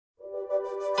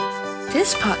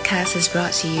This podcast is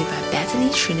brought to you by Bethany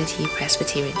Trinity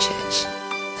Presbyterian Church.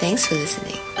 Thanks for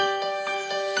listening.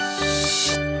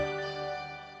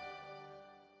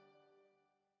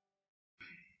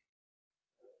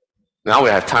 Now we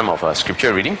have time of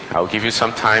scripture reading. I'll give you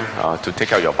some time to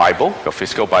take out your Bible, your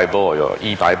physical Bible or your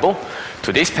e-Bible.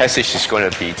 Today's passage is going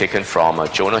to be taken from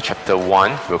Jonah chapter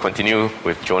 1. We'll continue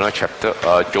with Jonah with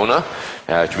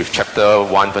chapter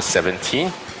 1 verse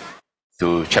 17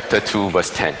 to chapter 2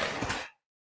 verse 10.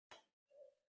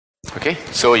 Okay,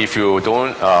 so if you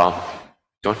don't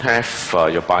have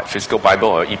your physical Bible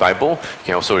or e-Bible, you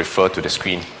can also refer to the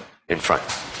screen in front.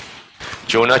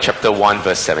 Jonah chapter 1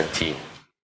 verse 17.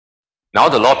 Now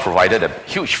the Lord provided a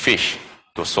huge fish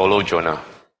to swallow Jonah.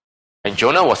 And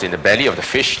Jonah was in the belly of the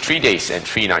fish 3 days and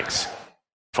 3 nights.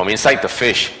 From inside the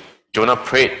fish, Jonah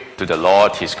prayed to the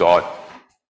Lord his God.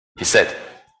 He said,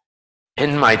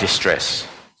 "In my distress,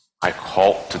 I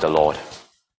called to the Lord,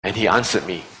 and he answered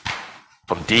me.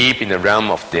 From deep in the realm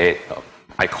of dead,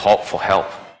 I called for help,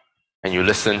 and you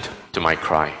listened to my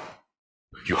cry.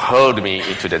 You hurled me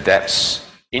into the depths,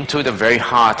 into the very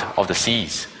heart of the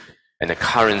seas, and the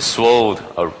currents swirled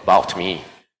about me.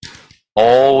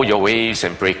 All your waves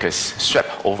and breakers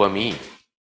swept over me.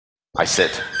 I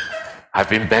said, I've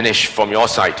been banished from your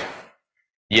sight,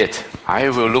 yet I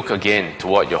will look again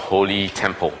toward your holy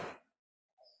temple.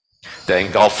 The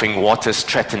engulfing waters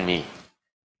threatened me.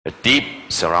 The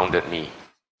deep surrounded me.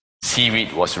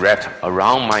 Seaweed was wrapped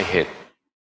around my head.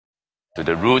 To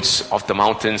the roots of the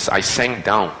mountains I sank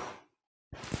down.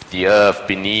 The earth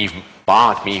beneath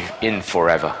barred me in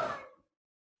forever.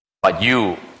 But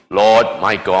you, Lord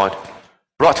my God,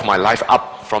 brought my life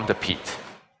up from the pit.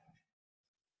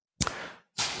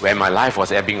 When my life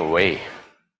was ebbing away,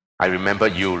 I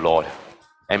remembered you, Lord,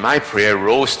 and my prayer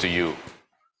rose to you,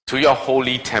 to your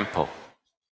holy temple.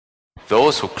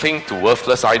 Those who cling to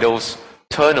worthless idols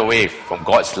turn away from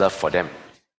God's love for them.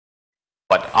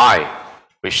 But I,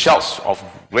 with shouts of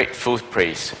grateful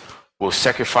praise, will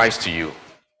sacrifice to you.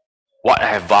 What I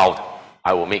have vowed,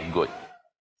 I will make good.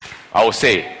 I will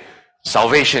say,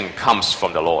 salvation comes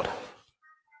from the Lord."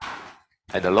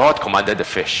 And the Lord commanded the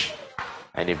fish,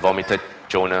 and it vomited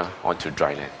Jonah onto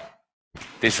dry land.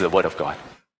 This is the word of God.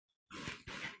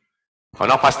 I'll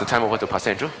now pass the time over to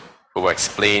Pastor Andrew, who will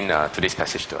explain today's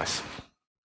passage to us.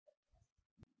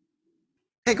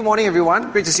 Hey, good morning,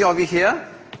 everyone. Great to see all of you here.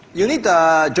 You need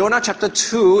Jonah chapter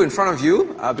 2 in front of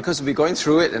you because we'll be going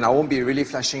through it and I won't be really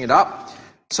flashing it up.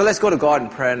 So let's go to God in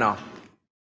prayer now.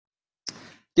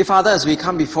 Dear Father, as we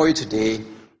come before you today,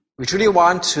 we truly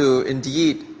want to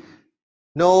indeed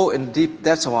know in the deep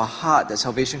depths of our heart that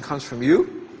salvation comes from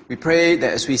you. We pray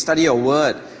that as we study your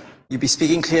word, you be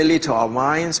speaking clearly to our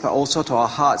minds, but also to our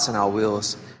hearts and our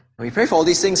wills. And we pray for all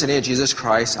these things in the name of Jesus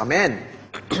Christ. Amen.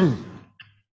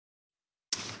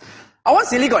 I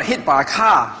once nearly got hit by a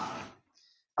car.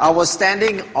 I was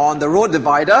standing on the road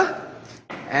divider,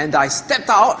 and I stepped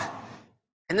out,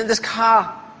 and then this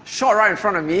car shot right in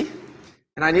front of me,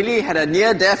 and I nearly had a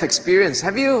near-death experience.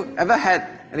 Have you ever had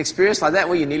an experience like that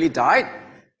where you nearly died?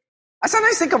 I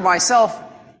sometimes think of myself,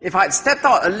 if I had stepped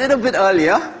out a little bit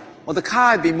earlier, or the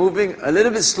car had been moving a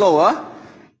little bit slower,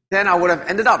 then I would have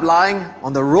ended up lying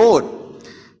on the road.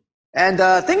 And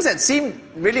things that seemed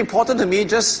really important to me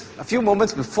just a few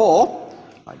moments before,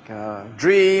 like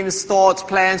dreams, thoughts,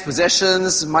 plans,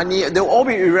 possessions, money, they'll all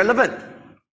be irrelevant.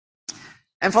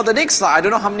 And for the next, I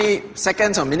don't know how many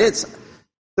seconds or minutes,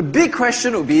 the big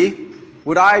question would be,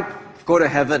 would I go to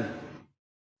heaven?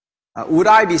 Would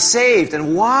I be saved?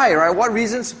 And why, right? What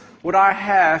reasons would I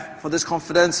have for this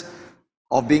confidence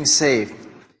of being saved?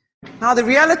 Now, the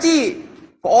reality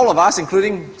for all of us,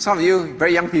 including some of you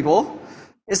very young people,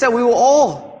 is that we will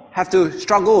all have to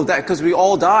struggle with that because we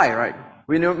all die, right?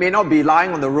 We may not be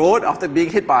lying on the road after being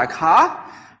hit by a car.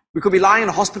 We could be lying in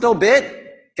a hospital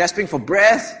bed, gasping for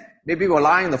breath. Maybe we're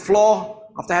lying on the floor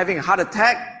after having a heart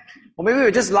attack. Or maybe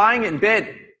we're just lying in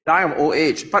bed, dying of old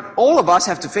age. But all of us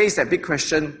have to face that big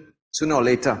question sooner or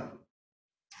later.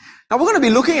 Now we're going to be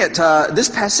looking at this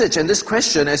passage and this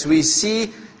question as we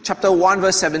see chapter 1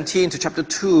 verse 17 to chapter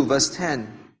 2 verse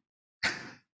 10.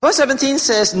 Verse 17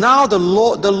 says, "Now the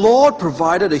Lord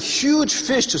provided a huge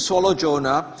fish to swallow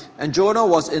Jonah, and Jonah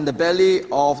was in the belly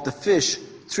of the fish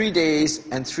 3 days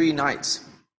and 3 nights."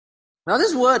 Now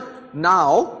this word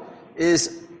 "now"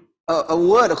 is a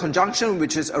word, a conjunction,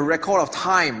 which is a record of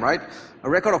time, right? A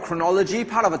record of chronology,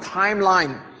 part of a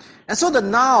timeline. And so the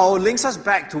 "now" links us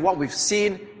back to what we've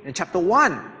seen in chapter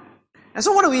 1. And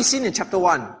so what have we seen in chapter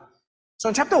 1? So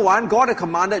in chapter 1, God had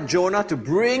commanded Jonah to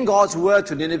bring God's word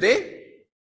to Nineveh.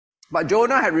 But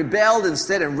Jonah had rebelled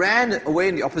instead and ran away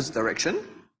in the opposite direction.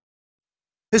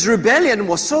 His rebellion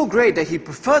was so great that he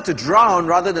preferred to drown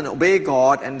rather than obey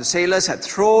God, and the sailors had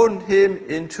thrown him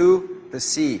into the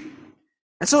sea.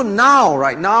 And so now,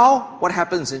 right now, what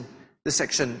happens in this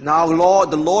section? Now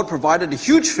the Lord provided a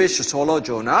huge fish to swallow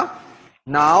Jonah.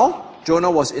 Now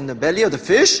Jonah was in the belly of the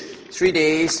fish 3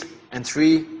 days and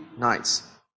 3 nights.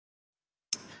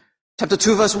 Chapter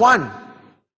 2, verse 1.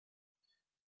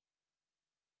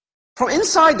 From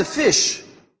inside the fish,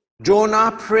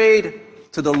 Jonah prayed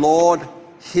to the Lord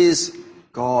his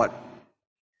God.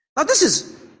 Now this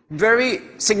is very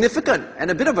significant and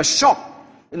a bit of a shock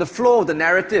in the flow of the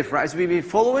narrative, right? As we've been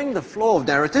following the flow of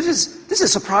narrative, this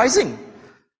is surprising.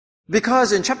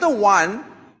 Because in chapter 1,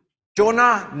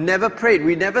 Jonah never prayed.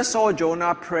 We never saw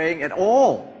Jonah praying at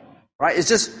all, right? It's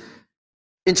just,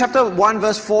 in chapter 1,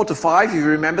 verse 4 to 5, you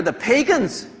remember the pagan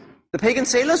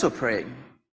sailors were praying.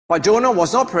 But Jonah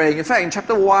was not praying. In fact, in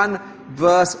chapter 1,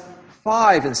 verse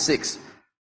 5 and 6,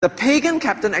 the pagan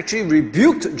captain actually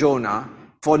rebuked Jonah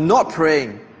for not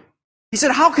praying. He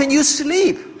said, "How can you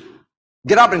sleep?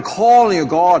 Get up and call on your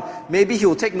God. Maybe he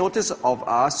will take notice of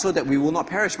us so that we will not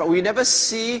perish." But we never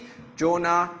see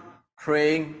Jonah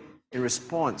praying in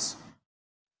response.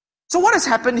 So what has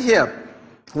happened here?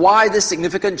 Why this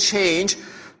significant change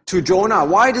to Jonah?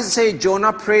 Why does it say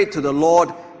Jonah prayed to the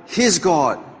Lord, his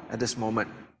God, at this moment?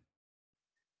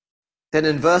 Then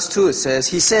in verse 2 it says,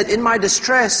 he said, "In my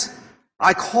distress,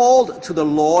 I called to the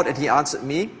Lord and he answered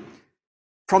me.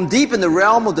 From deep in the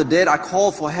realm of the dead, I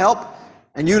called for help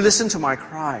and you listened to my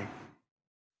cry."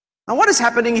 Now what is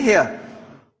happening here?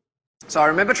 So I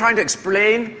remember trying to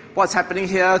explain what's happening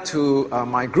here to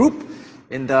my group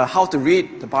in the How to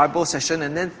Read the Bible session,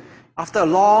 and then after a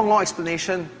long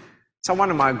explanation, someone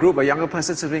in my group, a younger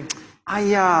person, said to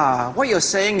me, what you're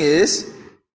saying is,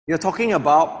 you're talking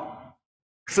about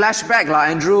flashback,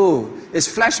 Andrew. It's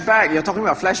flashback. You're talking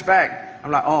about flashback. I'm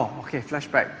like, oh, okay,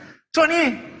 flashback. So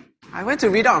anyway, I went to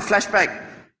read out on flashback.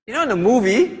 You know, in the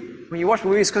movie, when you watch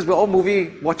movies, because we're all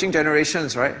movie-watching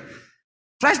generations, right?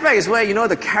 Flashback is where,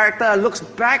 the character looks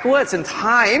backwards in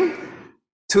time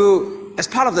as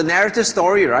part of the narrative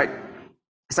story, right?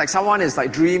 It's like someone is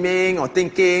like dreaming or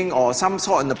thinking or some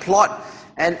sort in the plot,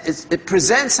 and it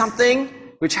presents something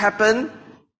which happened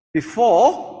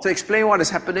before to explain what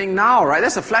is happening now, right?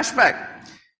 That's a flashback.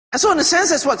 And so in a sense,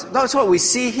 that's what we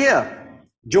see here.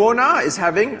 Jonah is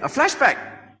having a flashback.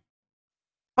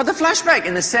 But the flashback,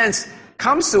 in a sense,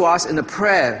 comes to us in the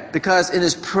prayer, because in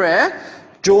his prayer,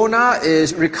 Jonah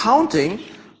is recounting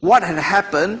what had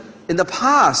happened in the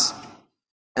past.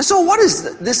 And so what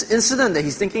is this incident that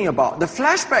he's thinking about? The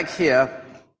flashback here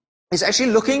is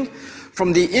actually looking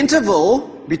from the interval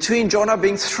between Jonah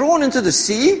being thrown into the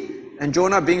sea and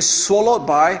Jonah being swallowed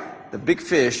by the big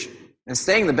fish and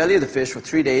staying in the belly of the fish for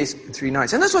 3 days and 3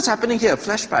 nights. And that's what's happening here, a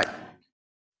flashback.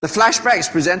 The flashback is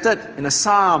presented in a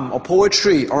psalm or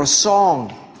poetry or a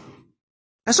song.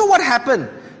 And so what happened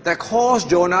that caused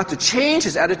Jonah to change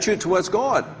his attitude towards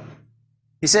God?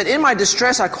 He said, "In my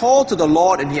distress I called to the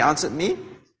Lord and he answered me.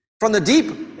 From the deep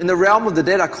in the realm of the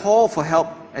dead I called for help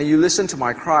and you listened to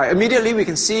my cry." Immediately we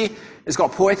can see it's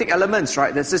got poetic elements,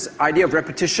 right? There's this idea of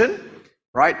repetition,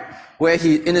 right? Where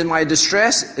in my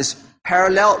distress is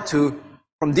parallel to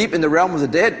from deep in the realm of the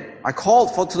dead. I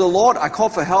called to the Lord, I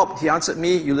called for help, he answered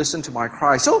me, you listened to my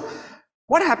cry. So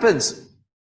what happens?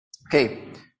 Okay,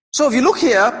 so if you look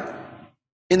here,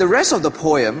 in the rest of the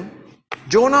poem,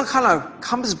 Jonah kind of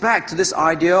comes back to this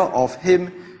idea of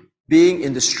him being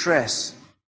in distress.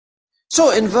 So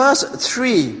in verse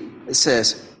 3, it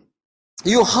says,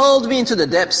 "You hurled me into the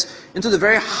depths, into the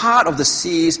very heart of the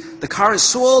seas. The currents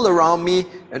swirled around me,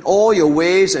 and all your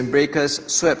waves and breakers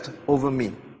swept over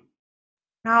me."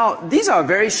 Now, these are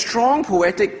very strong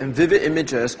poetic and vivid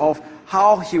images of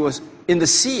how he was in the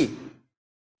sea.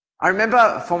 I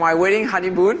remember for my wedding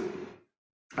honeymoon,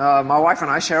 my wife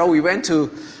and I, Cheryl, we went to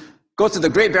go to the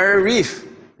Great Barrier Reef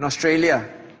in Australia.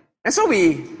 And so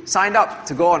we signed up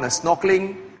to go on a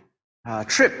snorkeling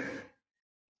trip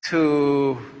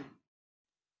to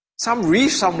some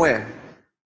reef somewhere.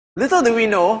 Little do we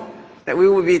know that we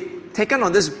would be taken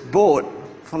on this boat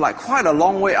for like quite a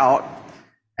long way out,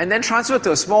 and then transferred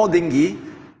to a small dinghy,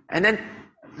 and then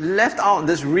left out on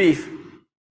this reef,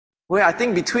 where I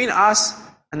think between us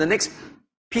and the next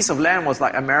piece of land was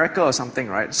like America or something,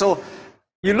 right? So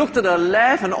you look to the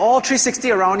left and all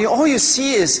 360 around you, all you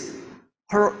see is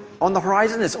on the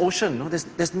horizon is ocean. No,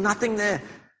 there's nothing there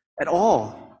at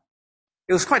all.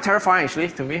 It was quite terrifying actually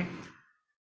to me.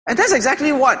 And that's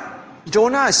exactly what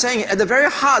Jonah is saying. At the very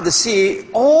heart of the sea,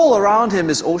 all around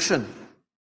him is ocean.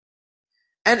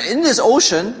 And in this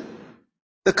ocean,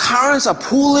 the currents are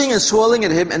pooling and swirling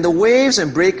at him, and the waves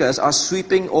and breakers are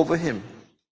sweeping over him.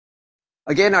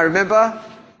 Again, I remember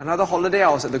another holiday, I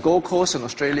was at the Gold Coast in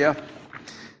Australia.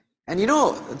 And you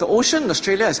know, the ocean in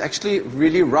Australia is actually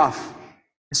really rough.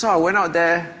 And so I went out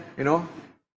there,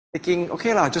 thinking,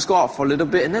 okay, just go out for a little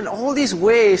bit. And then all these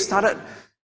waves started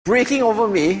breaking over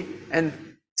me, and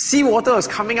seawater was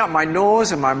coming up my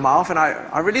nose and my mouth, and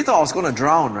I really thought I was going to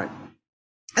drown, right?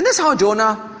 And that's how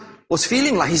Jonah was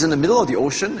feeling, like he's in the middle of the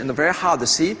ocean, in the very heart of the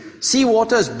sea.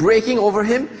 Seawater is breaking over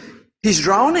him. He's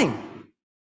drowning.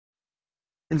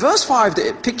 In verse 5,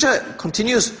 the picture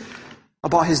continues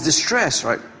about his distress,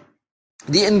 right?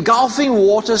 The engulfing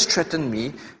waters threatened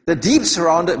me. The deep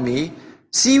surrounded me.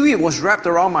 Seaweed was wrapped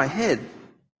around my head.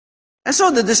 And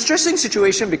so the distressing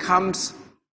situation becomes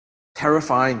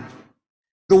terrifying.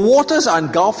 The waters are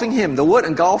engulfing him. The word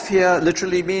engulf here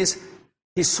literally means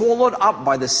he's swallowed up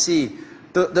by the sea.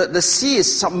 The sea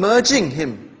is submerging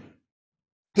him.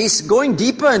 He's going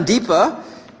deeper and deeper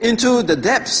into the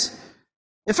depths.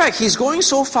 In fact, he's going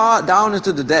so far down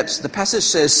into the depths, the passage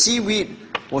says, seaweed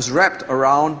was wrapped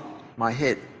around my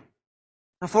head.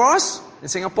 Now for us, in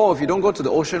Singapore, if you don't go to the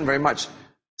ocean very much,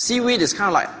 seaweed is kind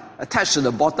of like attached to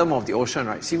the bottom of the ocean,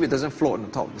 right? Seaweed doesn't float on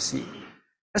the top of the sea.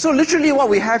 And so literally what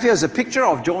we have here is a picture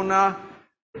of Jonah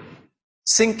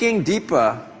sinking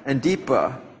deeper and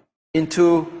deeper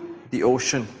into the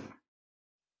ocean.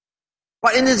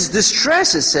 But in his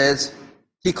distress, it says,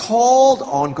 he called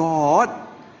on God,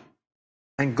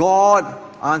 and God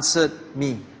answered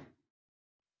me.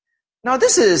 Now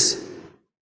this is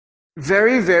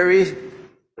very, very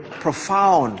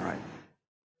profound, right?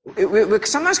 We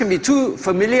sometimes can be too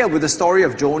familiar with the story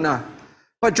of Jonah.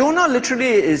 But Jonah literally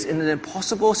is in an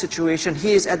impossible situation.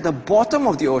 He is at the bottom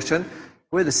of the ocean,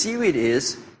 where the seaweed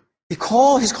is. He's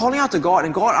calling out to God,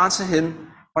 and God answered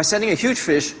him by sending a huge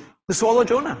fish to swallow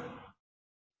Jonah.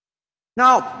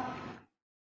 Now,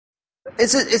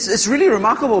 it's really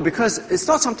remarkable because it's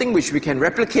not something which we can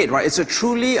replicate, right? It's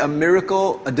truly a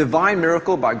miracle, a divine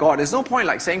miracle by God. There's no point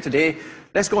like saying today,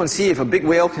 let's go and see if a big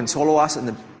whale can swallow us in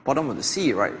the bottom of the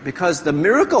sea, right? Because the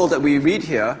miracle that we read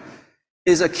here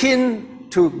is akin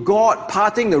to God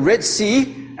parting the Red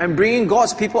Sea and bringing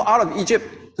God's people out of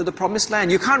Egypt to the Promised Land.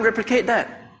 You can't replicate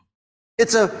that.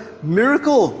 It's a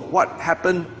miracle what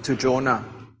happened to Jonah.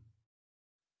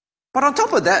 But on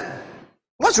top of that,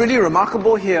 what's really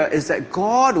remarkable here is that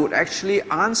God would actually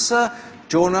answer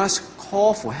Jonah's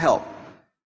call for help.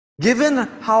 Given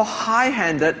how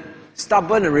high-handed,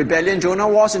 stubborn, and rebellious Jonah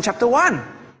was in chapter 1.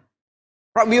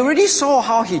 Right, we already saw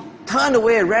how he turned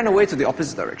away and ran away to the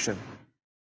opposite direction.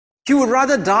 He would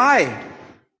rather die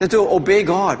than to obey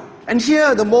God. And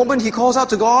here, the moment he calls out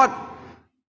to God,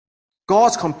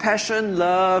 God's compassion,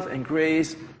 love, and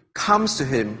grace comes to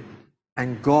him,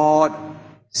 and God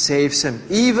saves him,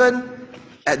 even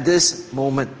at this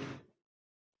moment.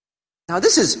 Now,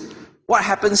 this is what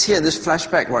happens here in this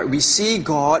flashback, right? We see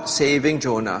God saving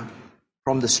Jonah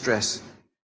from distress.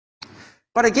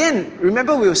 But again,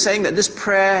 remember we were saying that this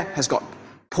prayer has got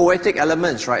poetic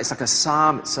elements, right? It's like a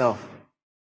psalm itself.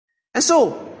 And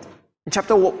so, in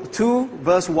chapter 2,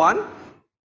 verse 1,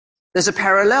 there's a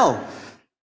parallel.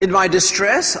 In my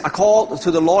distress, I called to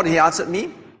the Lord, and he answered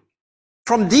me.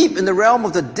 From deep in the realm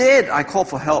of the dead, I called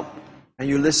for help, and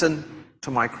you listened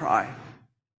to my cry.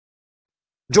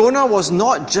 Jonah was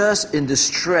not just in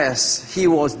distress, he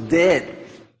was dead.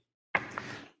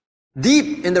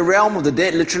 Deep in the realm of the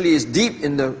dead literally is deep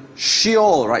in the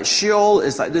Sheol, right? Sheol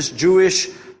is like this Jewish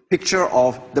picture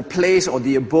of the place or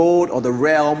the abode or the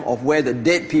realm of where the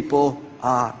dead people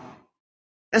are.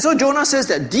 And so Jonah says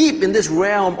that deep in this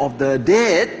realm of the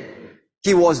dead,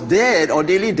 he was dead or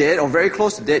nearly dead or very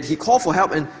close to dead. He called for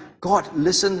help and God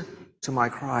listened to my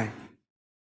cry.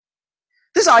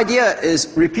 This idea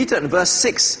is repeated in verse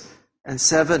 6 and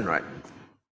 7, right?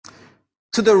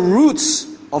 To the roots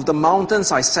of the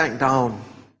mountains I sank down.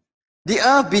 The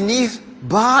earth beneath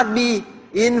barred me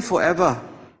in forever.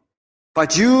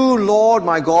 But you, Lord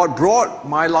my God, brought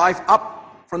my life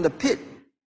up from the pit.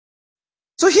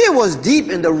 So here was deep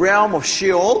in the realm of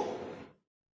Sheol.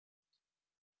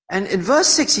 And in verse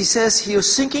 6 he says he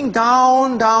was sinking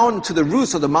down to the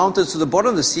roots of the mountains, to the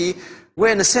bottom of the sea,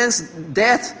 where in a sense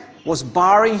death was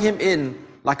barring him in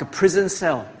like a prison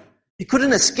cell. He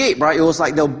couldn't escape, right? It was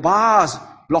like there were bars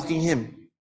blocking him.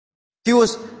 He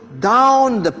was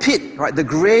down the pit, right? The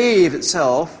grave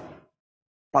itself.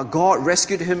 But God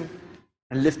rescued him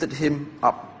and lifted him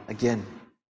up again.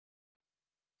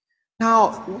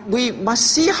 Now, we must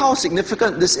see how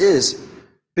significant this is,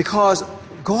 because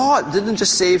God didn't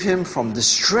just save him from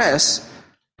distress,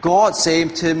 God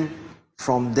saved him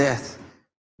from death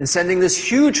in sending this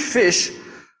huge fish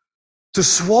to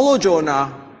swallow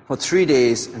Jonah for 3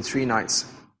 days and 3 nights.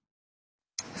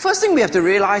 first thing we have to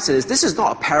realize is this is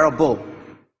not a parable.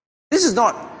 This is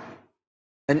not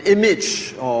an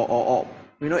image or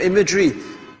imagery.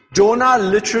 Jonah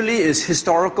literally is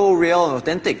historical, real, and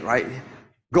authentic, right?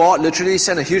 God literally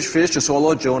sent a huge fish to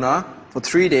swallow Jonah for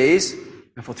 3 days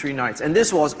and for 3 nights. And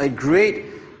this was a great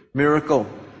miracle.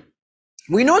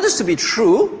 We know this to be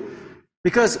true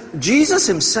because Jesus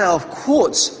himself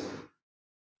quotes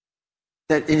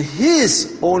that in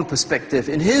his own perspective,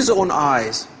 in his own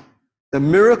eyes, the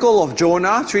miracle of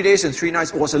Jonah, 3 days and 3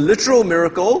 nights, was a literal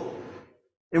miracle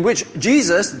in which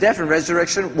Jesus' death and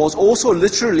resurrection was also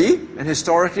literally and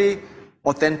historically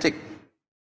authentic.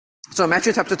 So in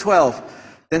Matthew chapter 12,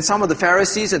 then some of the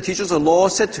Pharisees and teachers of the law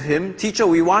said to him, "Teacher,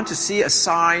 we want to see a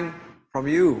sign from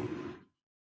you."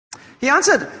 He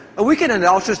answered, "A wicked and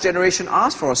adulterous generation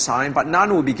asks for a sign, but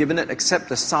none will be given it except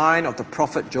the sign of the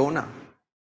prophet Jonah.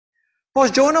 For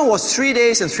as Jonah was 3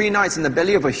 days and 3 nights in the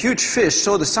belly of a huge fish,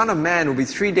 so the Son of Man will be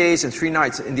 3 days and 3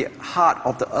 nights in the heart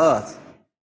of the earth."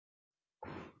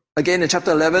 Again in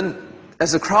chapter 11,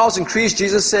 as the crowds increased,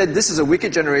 Jesus said, "This is a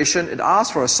wicked generation. It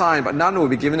asks for a sign, but none will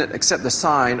be given it except the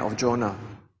sign of Jonah."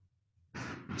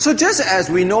 So just as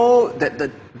we know that the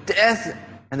death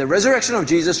and the resurrection of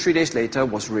Jesus 3 days later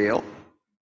was real,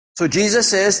 so Jesus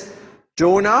says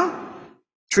Jonah,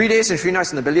 3 days and 3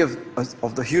 nights in the belly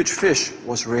of the huge fish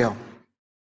was real.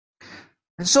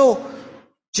 And so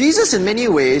Jesus in many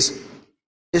ways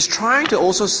is trying to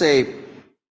also say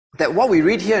that what we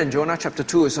read here in Jonah chapter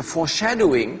 2 is a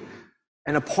foreshadowing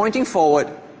and a pointing forward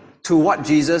to what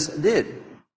Jesus did.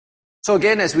 So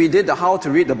again, as we did the how to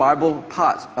read the Bible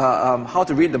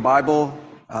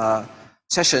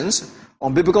sessions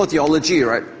on biblical theology,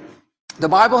 right? The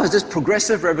Bible has this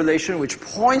progressive revelation which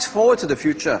points forward to the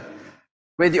future.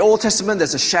 Where in the Old Testament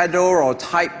there's a shadow or a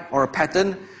type or a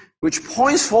pattern which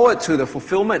points forward to the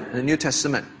fulfillment in the New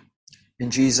Testament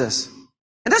in Jesus.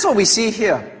 And that's what we see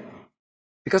here.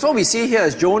 Because what we see here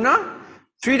is Jonah,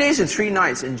 3 days and 3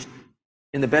 nights in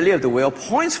the belly of the whale,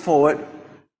 points forward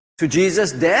to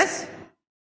Jesus' death,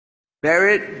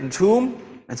 buried in the tomb,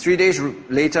 and 3 days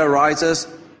later rises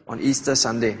on Easter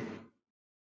Sunday.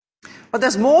 But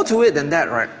there's more to it than that,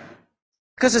 right?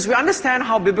 Because as we understand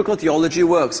how biblical theology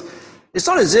works, it's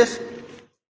not as if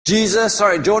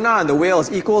Jonah and the whale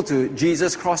is equal to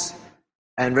Jesus' cross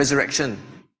and resurrection.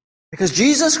 Because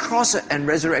Jesus' cross and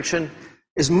resurrection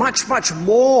is much, much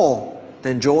more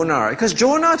than Jonah. Right? Because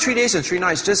Jonah, 3 days and 3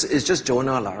 nights, is just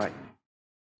Jonah, right?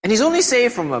 And he's only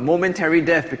saved from a momentary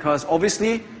death because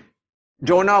obviously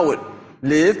Jonah would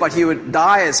live, but he would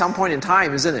die at some point in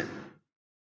time, isn't it?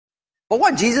 But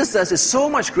what Jesus does is so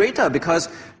much greater because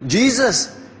Jesus'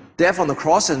 death on the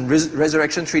cross and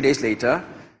resurrection 3 days later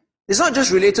is not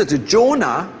just related to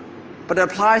Jonah, but it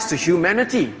applies to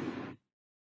humanity.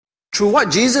 Through what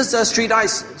Jesus does 3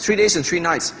 days and 3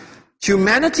 nights,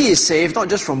 humanity is saved not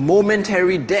just from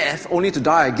momentary death, only to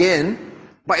die again,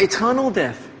 but eternal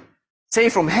death,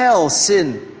 saved from hell,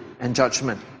 sin, and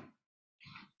judgment.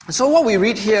 And so what we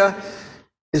read here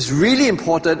is really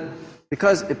important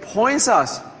because it points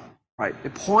us, right?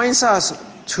 It points us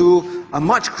to a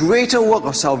much greater work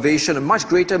of salvation, a much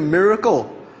greater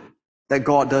miracle that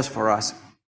God does for us.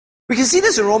 We can see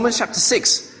this in Romans chapter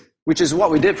 6, which is what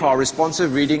we did for our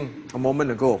responsive reading a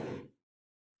moment ago.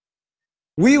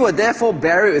 We were therefore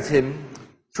buried with him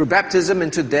through baptism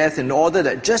into death, in order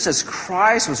that just as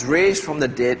Christ was raised from the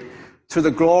dead through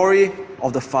the glory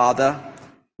of the Father,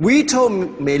 we too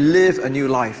may live a new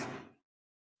life.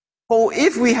 For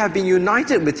if we have been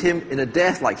united with him in a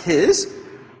death like his,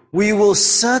 we will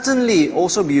certainly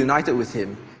also be united with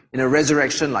him in a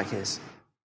resurrection like his.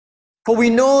 For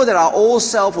we know that our old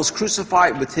self was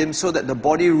crucified with him so that the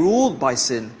body ruled by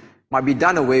sin might be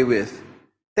done away with,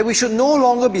 that we should no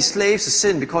longer be slaves to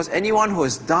sin, because anyone who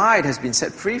has died has been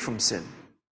set free from sin.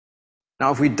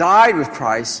 Now if we died with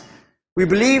Christ, we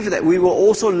believe that we will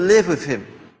also live with him.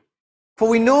 For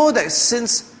we know that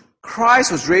since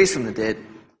Christ was raised from the dead,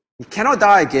 he cannot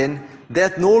die again.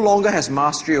 Death no longer has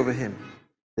mastery over him.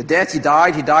 The death he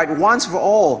died once for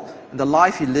all, and the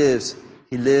life he lives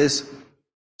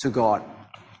to God.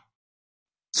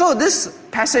 So this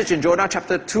passage in Jonah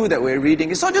chapter 2 that we're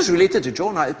reading is not just related to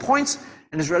Jonah, it points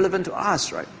and is relevant to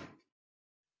us, right?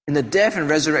 In the death and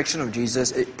resurrection of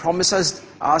Jesus, it promises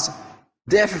us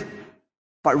death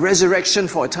but resurrection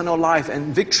for eternal life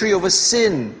and victory over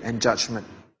sin and judgment.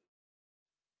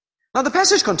 Now the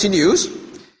passage continues,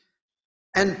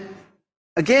 and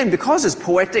again, because it's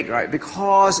poetic, right?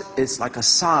 Because it's like a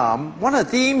psalm, one of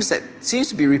the themes that seems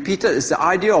to be repeated is the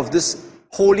idea of this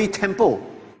holy temple.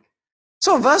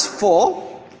 So verse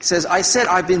 4 says, I said,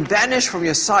 I've been banished from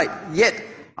your sight, yet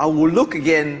I will look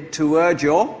again toward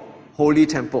your holy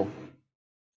temple.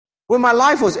 When my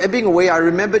life was ebbing away, I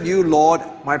remembered you, Lord.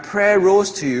 My prayer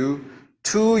rose to you,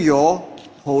 to your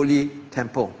holy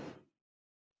temple.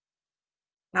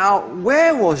 Now,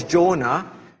 where was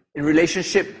Jonah in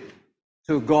relationship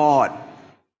to God?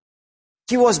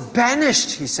 He was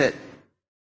banished, he said,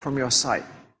 from your sight.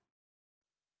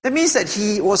 That means that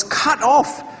he was cut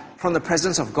off from the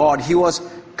presence of God. He was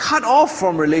cut off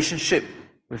from relationship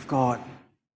with God.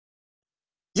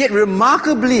 Yet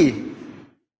remarkably,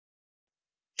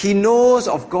 he knows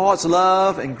of God's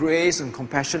love and grace and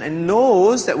compassion, and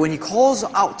knows that when he calls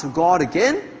out to God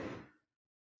again,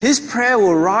 his prayer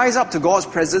will rise up to God's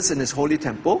presence in his holy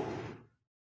temple.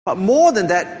 But more than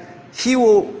that, he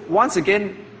will once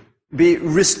again be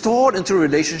restored into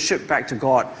relationship back to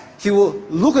God. He will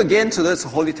look again to this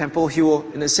holy temple. He will,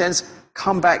 in a sense,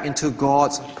 come back into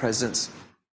God's presence.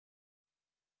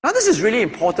 Now, this is really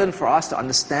important for us to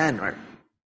understand, right?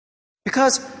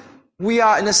 Because we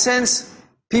are, in a sense,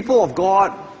 people of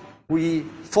God. We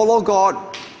follow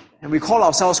God, and we call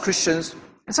ourselves Christians.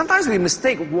 And sometimes we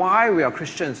mistake why we are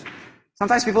Christians.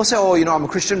 Sometimes people say, oh, I'm a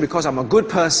Christian because I'm a good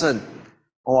person,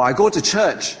 or I go to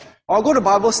church, or I go to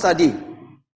Bible study.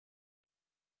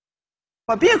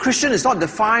 But being a Christian is not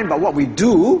defined by what we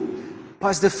do, but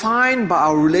it's defined by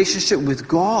our relationship with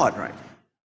God, right?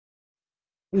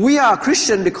 We are a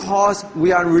Christian because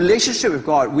we are in relationship with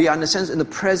God. We are, in a sense, in the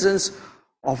presence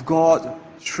of God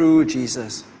through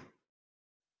Jesus.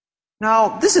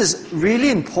 Now, this is really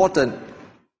important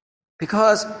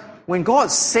because when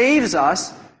God saves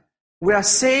us, we are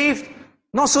saved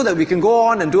not so that we can go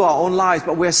on and do our own lives,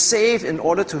 but we are saved in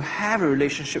order to have a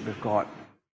relationship with God.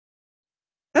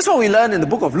 That's what we learned in the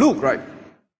book of Luke, right?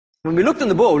 When we looked in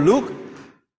the book of Luke,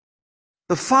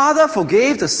 the Father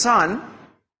forgave the Son,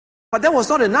 but that was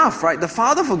not enough, right? The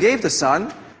Father forgave the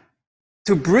Son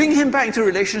to bring him back into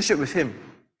relationship with him.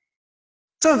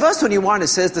 So in verse 21 it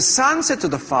says, the Son said to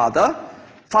the Father,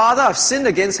 Father, I've sinned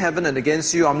against heaven and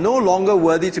against you. I'm no longer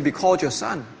worthy to be called your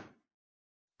son.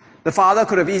 The Father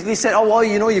could have easily said, oh, well,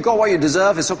 you got what you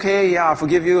deserve. It's okay. Yeah, I'll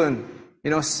forgive you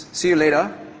and, see you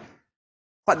later.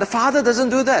 But the Father doesn't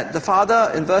do that. The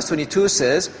Father, in verse 22,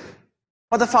 says,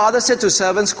 but the Father said to his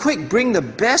servants, quick, bring the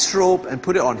best robe and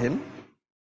put it on him.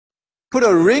 Put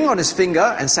a ring on his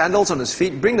finger and sandals on his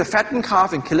feet. Bring the fattened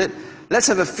calf and kill it. Let's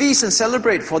have a feast and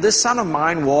celebrate, for this son of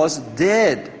mine was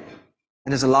dead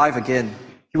and is alive again.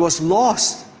 He was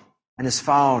lost and is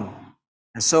found.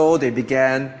 And so they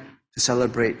began to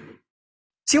celebrate.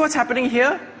 See what's happening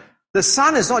here? The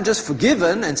son is not just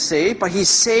forgiven and saved, but he's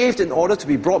saved in order to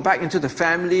be brought back into the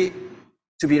family,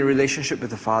 to be in relationship with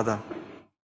the Father.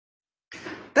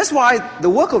 That's why the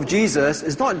work of Jesus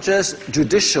is not just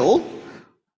judicial,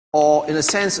 or in a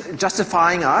sense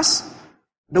justifying us.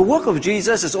 The work of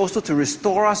Jesus is also to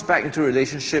restore us back into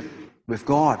relationship with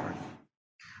God.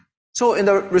 So in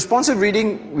the responsive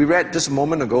reading we read just a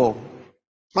moment ago,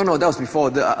 oh no, that was before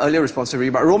the earlier responsive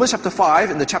reading, but Romans chapter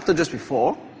 5, in the chapter just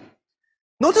before,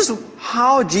 notice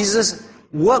how Jesus'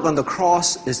 work on the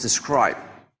cross is described.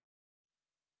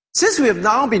 Since we have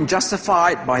now been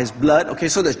justified by his blood, okay,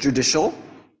 so that's judicial,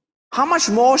 how much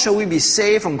more shall we be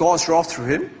saved from God's wrath through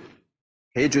him?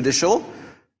 Okay, judicial.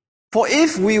 For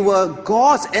if we were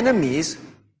God's enemies,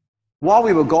 while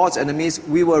we were God's enemies,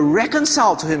 we were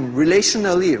reconciled to him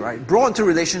relationally, right? Brought into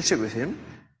relationship with him.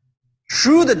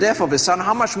 Through the death of his son,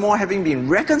 how much more, having been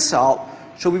reconciled,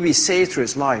 shall we be saved through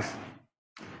his life?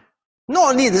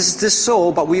 Not only is this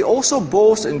so, but we also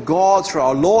boast in God through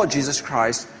our Lord Jesus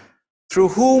Christ, through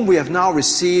whom we have now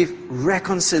received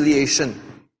reconciliation.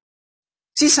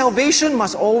 See, salvation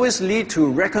must always lead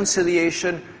to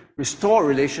reconciliation, restored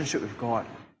relationship with God.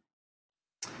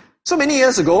 So many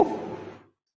years ago,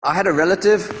 I had a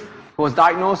relative who was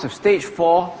diagnosed with stage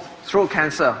 4 throat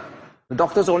cancer. The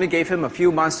doctors only gave him a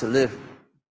few months to live.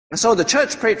 And so the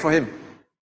church prayed for him.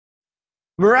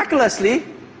 Miraculously,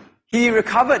 he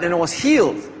recovered and was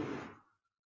healed.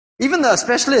 Even the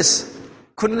specialists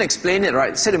couldn't explain it,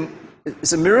 right? Said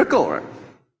it's a miracle, right?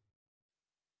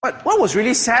 But what was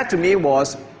really sad to me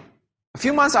was, a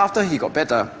few months after he got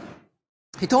better,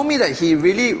 he told me that he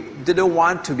really didn't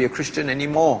want to be a Christian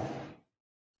anymore.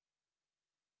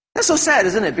 That's so sad,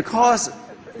 isn't it? Because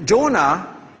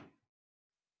Jonah,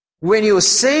 when he was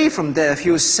saved from death,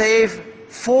 he was saved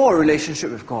for a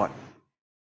relationship with God.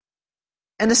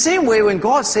 And the same way, when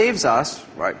God saves us,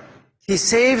 right, he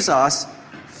saves us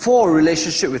for a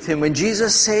relationship with him. When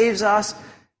Jesus saves us,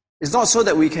 it's not so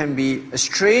that we can be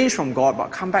estranged from God,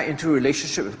 but come back into a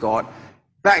relationship with God,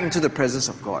 back into the presence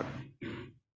of God.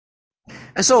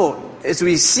 And so, as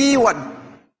we see what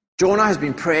Jonah has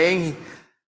been praying,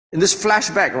 in this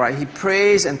flashback, right, he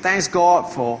prays and thanks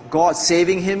God for God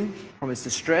saving him from his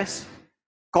distress,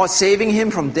 God saving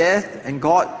him from death, and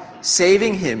God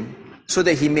saving him so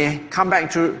that he may come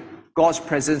back to God's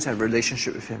presence and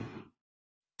relationship with him.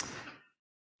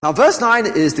 Now, verse 9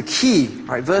 is the key,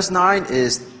 right? Verse 9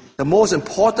 is the most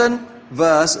important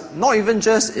verse, not even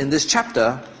just in this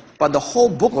chapter, but the whole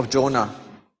book of Jonah.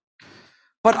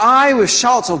 But I, with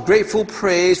shouts of grateful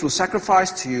praise, will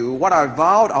sacrifice to you. What I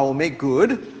vowed, I will make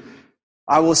good.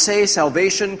 I will say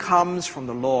salvation comes from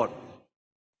the Lord.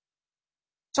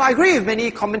 So I agree with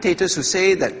many commentators who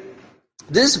say that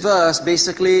this verse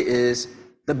basically is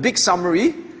the big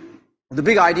summary, the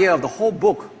big idea of the whole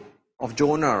book of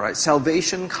Jonah, right?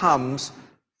 Salvation comes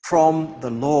from the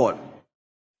Lord.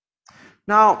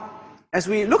 Now, as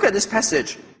we look at this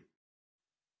passage,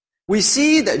 we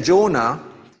see that Jonah,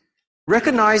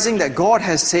 recognizing that God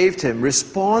has saved him,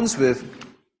 responds with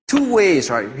two ways,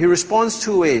 right? He responds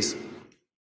two ways.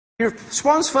 He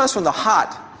responds first from the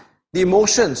heart, the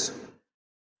emotions.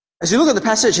 As you look at the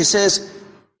passage, he says,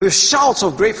 with shouts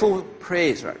of grateful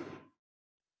praise, right?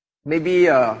 Maybe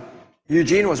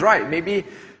Eugene was right. Maybe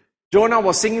Jonah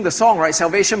was singing the song, right?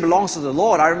 Salvation belongs to the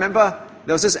Lord. I remember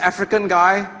there was this African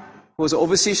guy who was an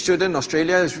overseas student in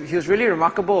Australia. He was really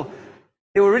remarkable.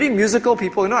 They were really musical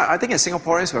people. You know, I think as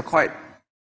Singaporeans were quite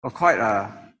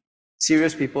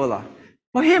serious people.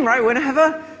 For him, right,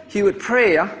 whenever he would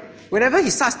pray, whenever he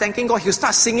starts thanking God, he'll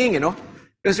start singing, you know.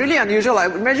 It was really unusual.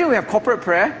 Like, imagine we have corporate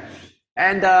prayer,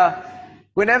 and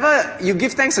whenever you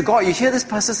give thanks to God, you hear this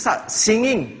person start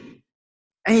singing.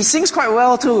 And he sings quite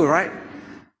well too, right?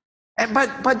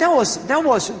 But that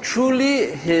was truly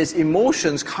his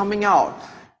emotions coming out,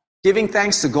 giving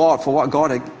thanks to God for what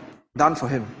God had done for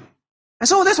him. And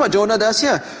so that's what Jonah does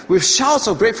here. With shouts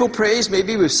of grateful praise,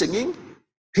 maybe with singing,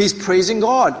 he's praising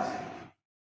God.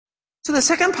 So the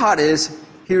second part is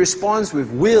he responds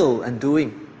with will and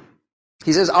doing.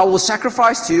 He says, I will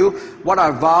sacrifice to you what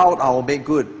I vowed I will make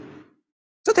good.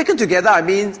 So taken together, I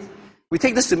mean, we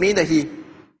take this to mean that he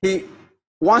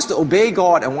wants to obey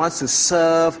God and wants to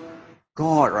serve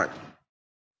God, right?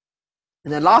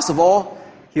 And then last of all,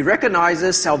 he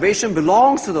recognizes salvation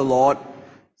belongs to the Lord.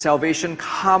 Salvation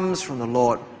comes from the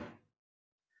Lord.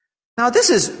 Now, this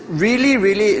is really,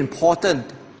 really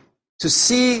important to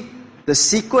see the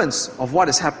sequence of what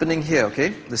is happening here, okay?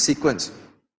 The sequence.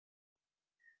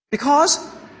 Because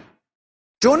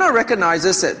Jonah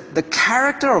recognizes that the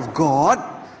character of God,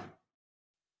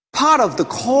 part of the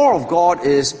core of God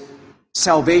is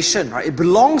salvation, right? It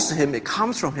belongs to him, it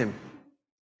comes from him.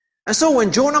 And so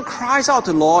when Jonah cries out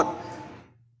to the Lord,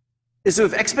 it's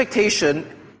with expectation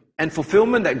and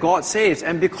fulfillment that God saves.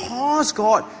 And because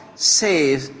God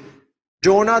saves,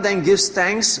 Jonah then gives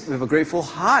thanks with a grateful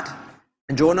heart,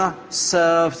 and Jonah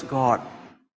serves God.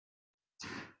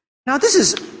 Now this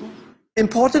is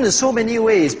important in so many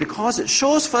ways because it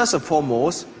shows first and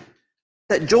foremost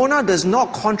that Jonah does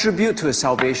not contribute to his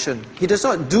salvation. He does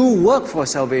not do work for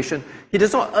his salvation. He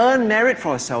does not earn merit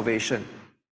for his salvation.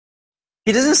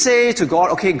 He doesn't say to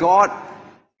God, okay, God,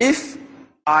 if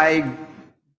I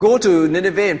go to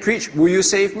Nineveh and preach, will you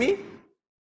save me?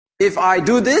 If I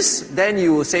do this, then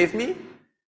you will save me?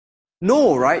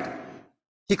 No, right?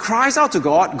 He cries out to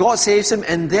God, God saves him,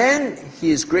 and then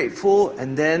he is grateful,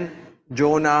 and then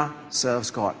Jonah serves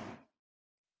God.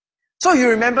 So you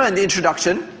remember in the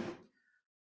introduction,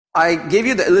 I gave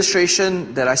you the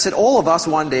illustration that I said all of us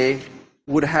one day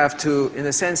would have to, in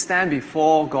a sense, stand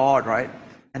before God, right?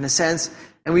 In a sense,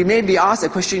 and we may be asked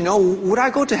that question, would I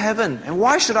go to heaven? And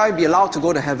why should I be allowed to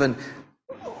go to heaven?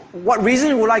 What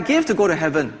reason will I give to go to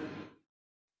heaven?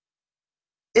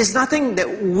 It's nothing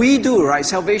that we do, right?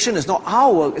 Salvation is not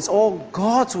our work, it's all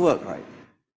God's work, right?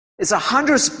 It's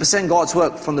 100% God's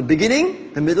work from the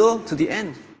beginning, the middle, to the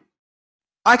end.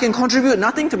 I can contribute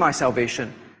nothing to my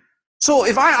salvation. So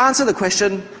if I answer the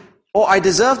question, I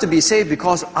deserve to be saved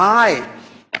because then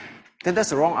that's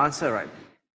the wrong answer, right?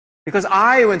 Because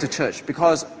I went to church,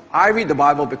 because I read the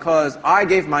Bible, because I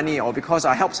gave money, or because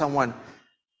I helped someone.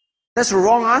 That's the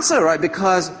wrong answer, right?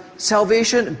 Because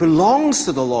salvation belongs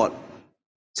to the Lord.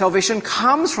 Salvation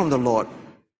comes from the Lord.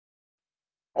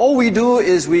 All we do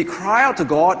is we cry out to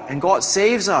God, and God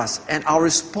saves us. And our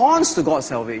response to God's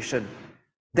salvation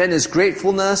then is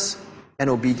gratefulness and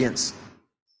obedience.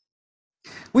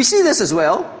 We see this as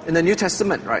well in the New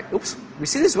Testament, right? We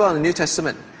see this well in the New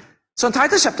Testament. So in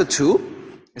Titus chapter 2,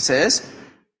 it says,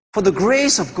 for the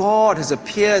grace of God has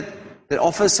appeared that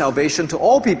offers salvation to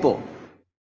all people.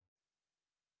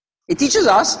 It teaches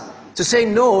us to say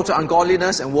no to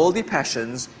ungodliness and worldly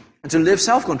passions and to live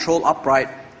self-controlled, upright,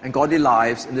 and godly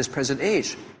lives in this present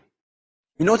age.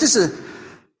 You notice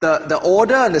the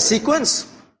order and the sequence.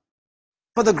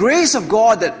 For the grace of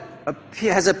God that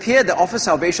has appeared that offers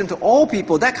salvation to all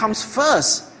people, that comes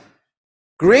first.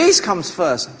 Grace comes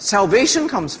first. Salvation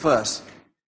comes first.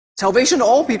 Salvation to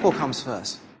all people comes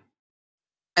first.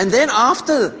 And then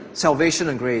after salvation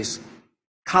and grace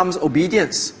comes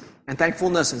obedience and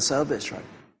thankfulness and service, right?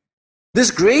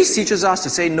 This grace teaches us to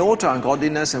say no to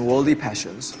ungodliness and worldly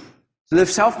passions, to live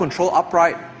self-control,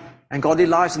 upright, and godly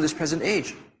lives in this present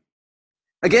age.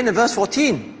 Again, in verse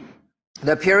 14,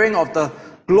 the appearing of the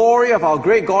glory of our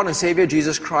great God and Savior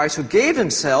Jesus Christ, who gave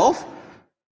himself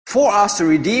for us to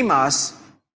redeem us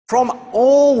from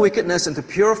all wickedness and to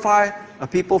purify a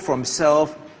people for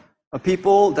himself, a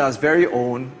people that is very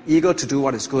own, eager to do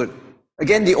what is good.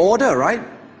 Again, the order, right?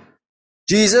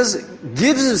 Jesus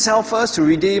gives himself first to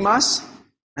redeem us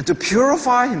and to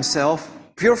purify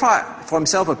for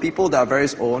himself a people that are very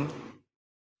his own,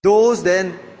 those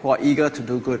then who are eager to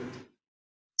do good.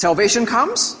 Salvation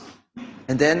comes,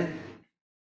 and then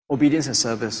obedience and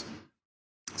service.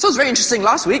 So it's very interesting.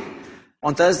 Last week,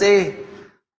 on Thursday,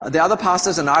 the other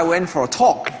pastors and I went for a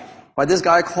talk by this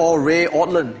guy called Ray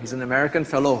Ortlund. He's an American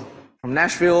fellow from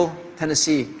Nashville,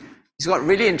 Tennessee. He's got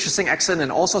really interesting accent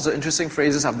and all sorts of interesting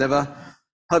phrases I've never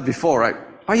heard before, right?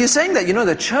 But he's saying that,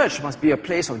 the church must be a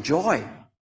place of joy.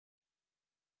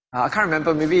 I can't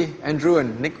remember, maybe Andrew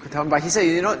and Nick could tell me, but he said,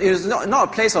 it's not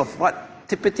a place of what,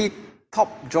 tippity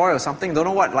top joy or something, don't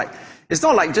know what, like, it's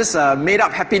not like just made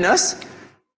up happiness,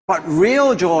 but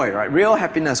real joy, right? Real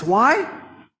happiness. Why?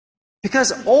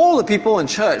 Because all the people in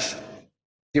church,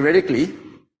 theoretically,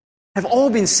 have all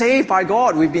been saved by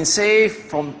God. We've been saved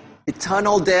from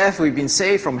eternal death. We've been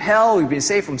saved from hell. We've been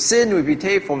saved from sin. We've been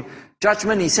saved from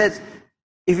judgment. He said,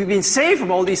 if you've been saved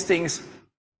from all these things,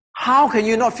 how can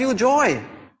you not feel joy?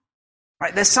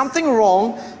 Right? There's something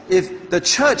wrong if the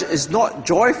church is not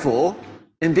joyful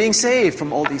in being saved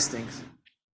from all these things.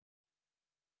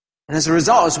 And as a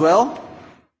result as well,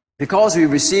 because we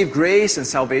receive grace and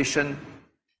salvation,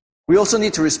 we also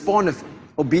need to respond with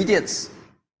obedience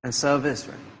and service.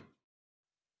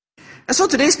 Right? And so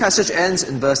today's passage ends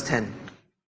in verse 10.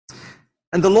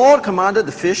 And the Lord commanded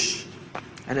the fish,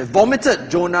 and it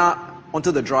vomited Jonah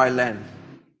onto the dry land.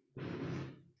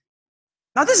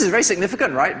 Now this is very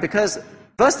significant, right? Because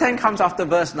verse 10 comes after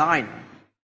verse 9.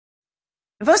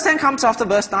 And verse 10 comes after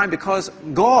verse 9 because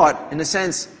God, in a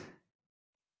sense,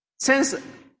 sends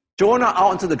Jonah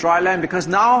out into the dry land because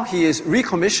now he is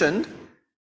recommissioned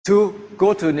to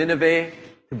go to Nineveh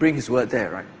to bring his word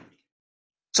there, right?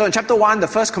 So in chapter 1, the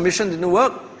first commission didn't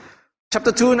work.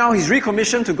 Chapter 2, now he's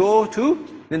recommissioned to go to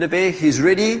Nineveh. He's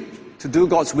ready to do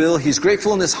God's will. He's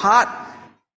grateful in his heart.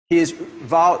 He is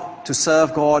vowed to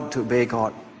serve God, to obey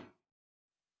God.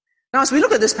 Now, as we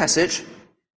look at this passage,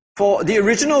 for the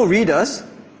original readers,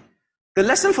 the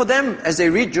lesson for them as they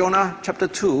read Jonah chapter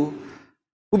 2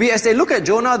 will be, as they look at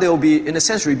Jonah, they will be, in a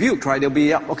sense, rebuked, right? They'll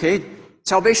be, okay,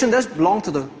 salvation does belong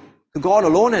to God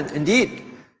alone, and indeed,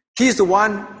 He is the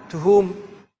one to whom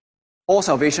all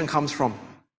salvation comes from.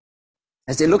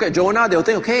 As they look at Jonah, they'll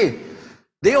think, okay,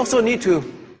 they also need to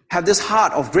have this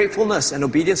heart of gratefulness and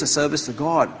obedience and service to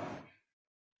God.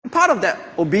 And part of that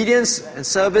obedience and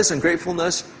service and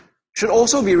gratefulness should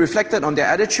also be reflected on their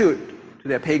attitude to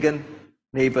their pagan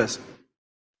neighbors.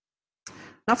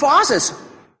 Now, for us as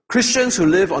Christians who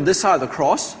live on this side of the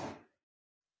cross,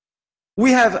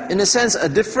 we have, in a sense, a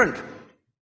different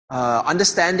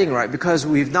understanding, right? Because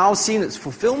we've now seen its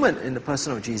fulfillment in the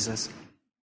person of Jesus.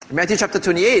 In Matthew chapter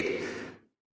 28,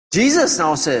 Jesus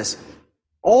now says,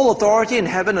 all authority in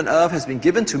heaven and earth has been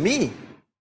given to me.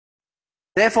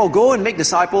 Therefore, go and make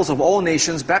disciples of all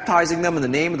nations, baptizing them in the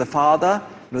name of the Father,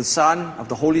 and of the Son, of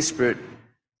the Holy Spirit,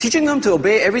 teaching them to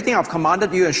obey everything I've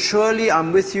commanded you, and surely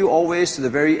I'm with you always to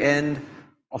the very end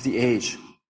of the age.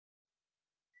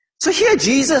 So here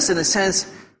Jesus, in a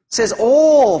sense, says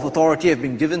all of authority have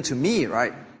been given to me,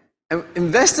 right? And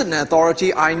invested in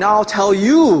authority, I now tell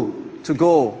you to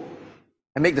go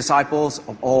and make disciples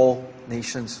of all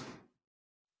nations.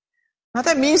 Now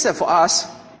that means that for us,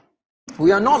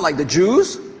 we are not like the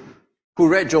Jews who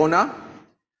read Jonah.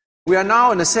 We are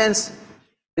now, in a sense,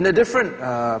 in a different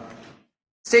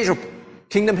stage of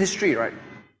kingdom history, right?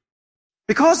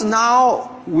 Because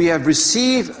now we have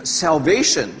received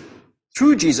salvation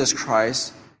through Jesus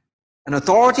Christ, and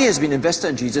authority has been invested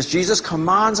in Jesus. Jesus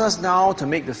commands us now to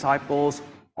make disciples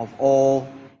of all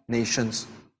nations.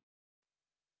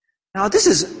 Now this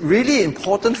is really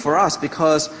important for us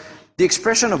because the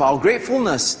expression of our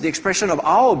gratefulness, the expression of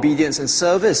our obedience and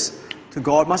service to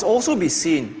God must also be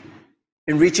seen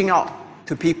in reaching out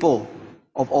to people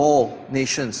of all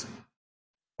nations.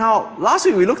 Now, last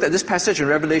week we looked at this passage in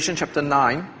Revelation chapter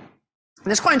 9,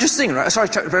 And it's quite interesting, right? Sorry,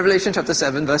 Revelation chapter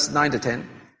 7, verse 9 to 10.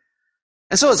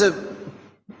 And so it's a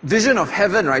vision of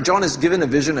heaven, right? John is given a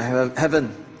vision of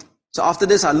heaven. So after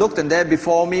this I looked, and there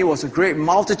before me was a great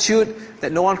multitude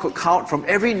that no one could count, from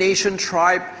every nation,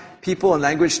 tribe, people, and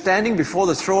language, standing before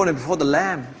the throne and before the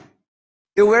Lamb.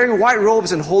 They were wearing white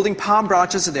robes and holding palm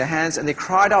branches in their hands, and they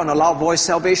cried out in a loud voice,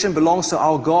 "Salvation belongs to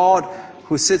our God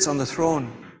who sits on the throne."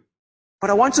 But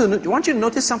I want you to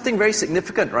notice something very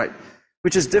significant, right?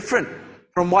 Which is different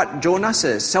from what Jonah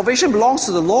says. Salvation belongs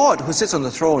to the Lord who sits on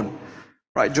the throne.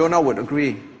 Right? Jonah would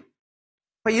agree.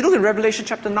 But you look in Revelation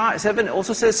chapter 7, it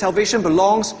also says salvation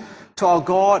belongs to our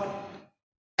God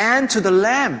and to the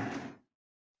Lamb.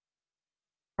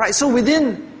 Right? So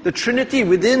within the Trinity,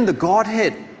 within the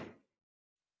Godhead,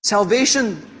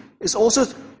 salvation is also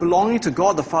belonging to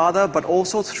God the Father, but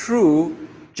also through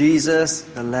Jesus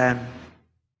the Lamb.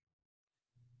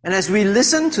 And as we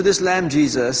listen to this Lamb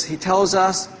Jesus, he tells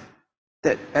us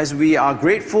that as we are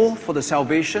grateful for the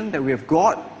salvation that we have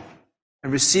got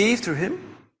and received through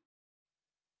him,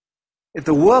 if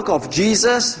the work of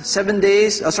Jesus,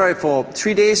 for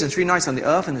 3 days and 3 nights on the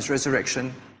earth and his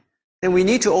resurrection, then we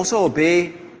need to also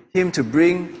obey him to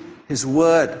bring his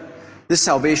word, this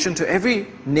salvation, to every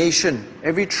nation,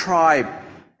 every tribe,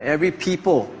 every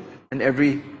people, and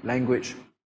every language.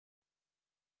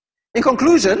 In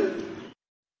conclusion,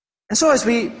 and so as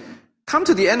we come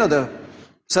to the end of the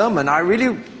sermon, I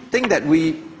really think that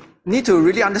we need to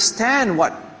really understand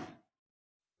what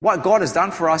God has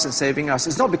done for us in saving us.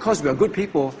 It's not because we are good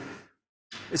people.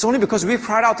 It's only because we've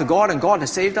cried out to God and God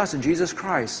has saved us in Jesus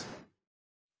Christ.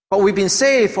 But we've been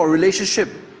saved for a relationship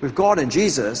with God and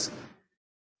Jesus.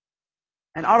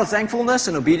 And out of thankfulness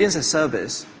and obedience and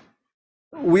service,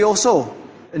 we also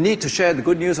need to share the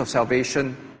good news of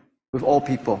salvation with all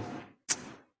people.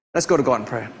 Let's go to God in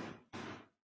prayer.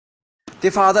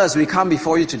 Dear Father, as we come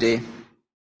before you today,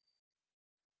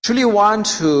 truly want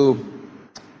to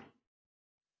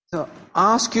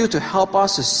ask you to help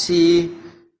us to see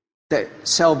that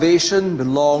salvation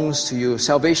belongs to you.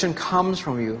 Salvation comes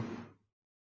from you.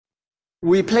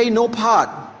 We play no part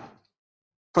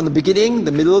from the beginning,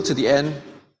 the middle, to the end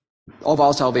of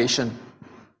our salvation.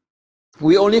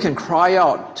 We only can cry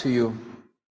out to you.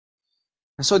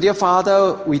 And so, dear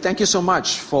Father, we thank you so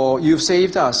much for you've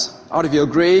saved us out of your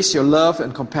grace, your love,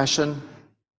 and compassion,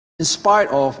 in spite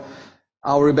of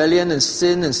our rebellion and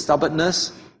sin and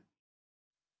stubbornness.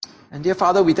 And dear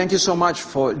Father, we thank you so much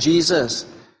for Jesus,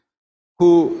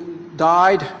 who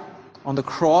died on the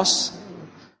cross,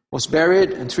 was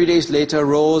buried, and 3 days later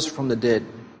rose from the dead.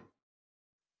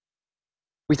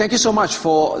 We thank you so much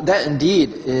for that.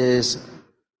 Indeed is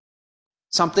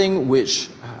something which,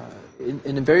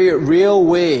 in a very real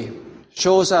way,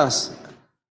 shows us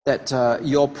that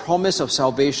your promise of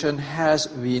salvation has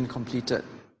been completed.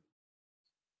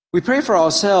 We pray for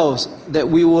ourselves that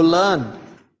we will learn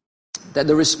that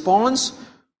the response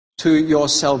to your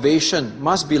salvation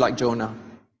must be like Jonah.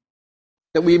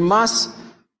 That we must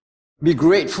be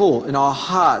grateful in our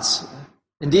hearts.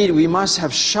 Indeed, we must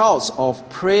have shouts of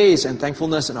praise and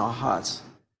thankfulness in our hearts.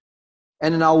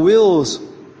 And in our wills,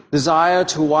 desire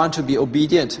to want to be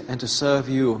obedient and to serve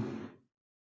you.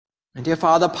 And dear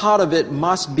Father, part of it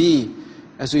must be,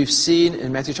 as we've seen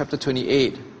in Matthew chapter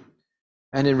 28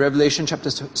 and in Revelation chapter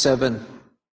 7,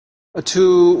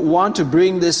 to want to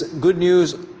bring this good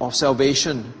news of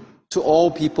salvation to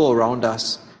all people around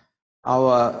us,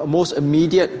 our most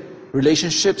immediate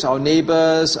relationships, our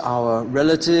neighbors, our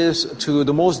relatives, to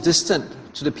the most distant,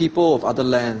 to the people of other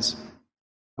lands.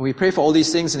 And we pray for all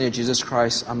these things in the name of Jesus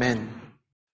Christ. Amen.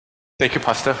 Thank you,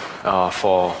 Pastor,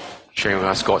 for sharing with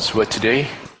us God's word today.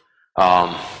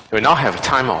 We now have a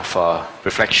time of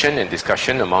reflection and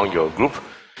discussion among your group.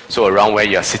 So around where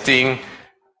you are sitting,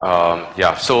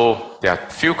 so there are a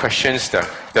few questions. There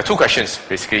are two questions,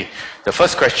 basically. The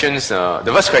first question is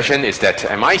that,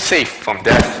 am I safe from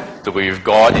death to be with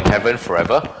God in heaven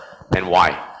forever, and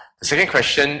why? The second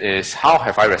question is, how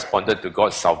have I responded to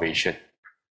God's salvation?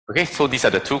 Okay, so these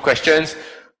are the two questions.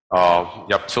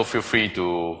 So feel free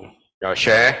to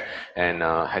share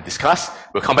and discuss.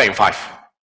 We'll come back in 5.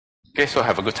 Okay, so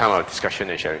have a good time of discussion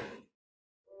and sharing.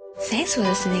 Thanks for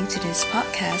listening to this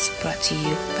podcast brought to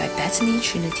you by Bethany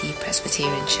Trinity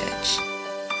Presbyterian Church.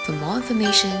 For more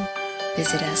information,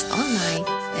 visit us online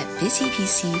at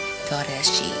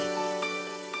busypc.sg.